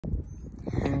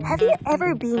Have you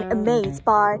ever been amazed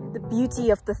by the beauty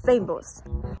of the Fynbos?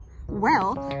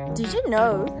 Well, did you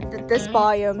know that this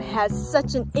biome has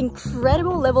such an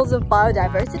incredible levels of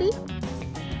biodiversity?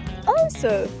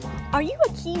 Also, are you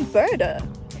a keen birder?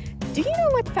 Do you know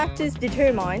what factors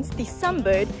determines the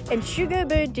sunbird and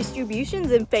sugarbird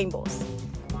distributions in Fynbos?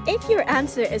 If your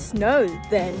answer is no,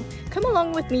 then come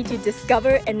along with me to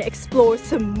discover and explore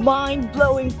some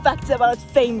mind-blowing facts about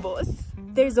Fynbos.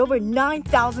 There's over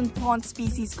 9,000 plant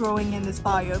species growing in this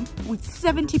biome, with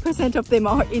 70% of them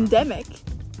are endemic.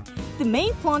 The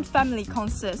main plant family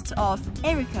consists of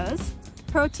ericas,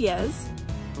 proteas,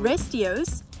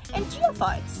 restios, and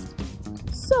geophytes.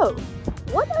 So,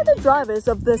 what are the drivers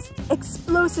of this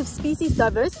explosive species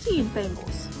diversity in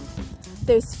Fynbos?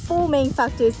 There's 4 main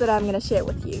factors that I'm going to share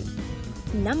with you.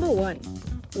 Number 1.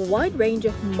 Wide range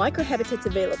of microhabitats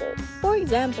available. For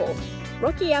example,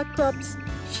 rocky outcrops,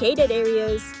 shaded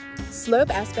areas, slope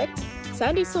aspects,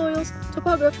 sandy soils,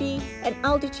 topography, and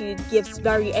altitude gives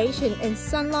variation in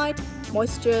sunlight,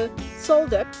 moisture, soil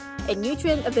depth, and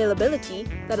nutrient availability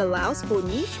that allows for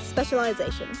niche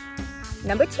specialization.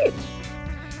 Number 2.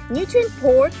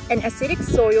 Nutrient-poor and acidic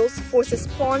soils forces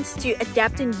plants to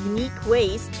adapt in unique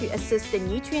ways to assist the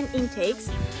nutrient intakes,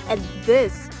 and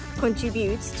this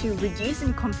contributes to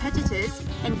reducing competitors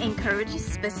and encourages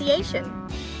speciation.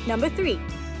 Number 3.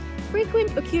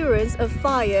 Frequent occurrence of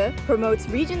fire promotes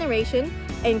regeneration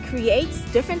and creates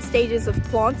different stages of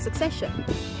plant succession.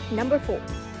 Number 4.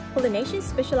 Pollination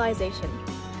specialization.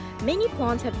 Many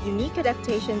plants have unique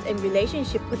adaptations and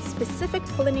relationship with specific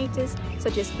pollinators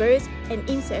such as birds and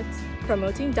insects,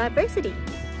 promoting diversity.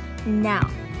 Now,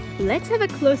 let's have a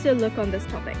closer look on this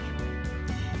topic.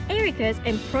 Ericas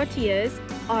and proteas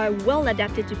are well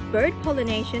adapted to bird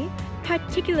pollination,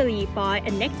 particularly by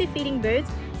nectar-feeding birds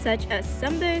such as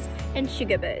sunbirds and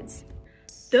sugarbirds.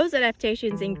 Those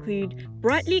adaptations include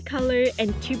brightly colored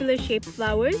and tubular-shaped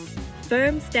flowers,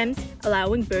 firm stems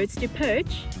allowing birds to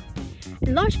perch,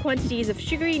 and large quantities of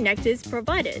sugary nectars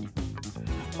provided.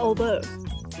 Although,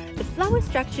 the flower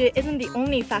structure isn't the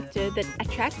only factor that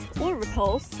attracts or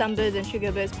repels sunbirds and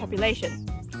sugarbirds populations.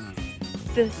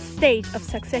 The stage of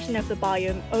succession of the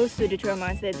biome also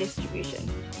determines their distribution.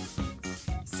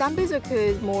 Sunbirds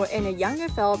occurs more in a younger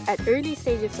felt at early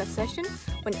stage of succession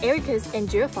when ericas and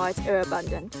geophytes are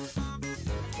abundant.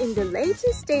 In the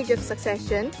later stage of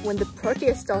succession, when the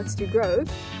protea starts to grow,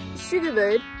 the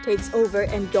sugarbird takes over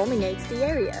and dominates the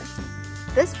area.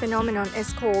 This phenomenon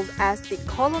is called as the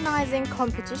colonizing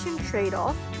competition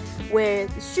trade-off, where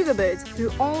the sugarbirds,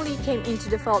 who only came into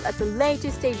the felt at the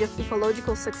later stage of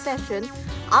ecological succession,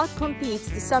 outcompetes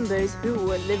the sunbirds who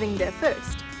were living there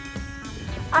first.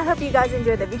 I hope you guys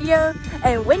enjoyed the video,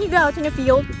 and when you go out in the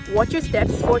field, watch your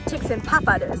steps for ticks and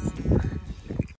pathfinders.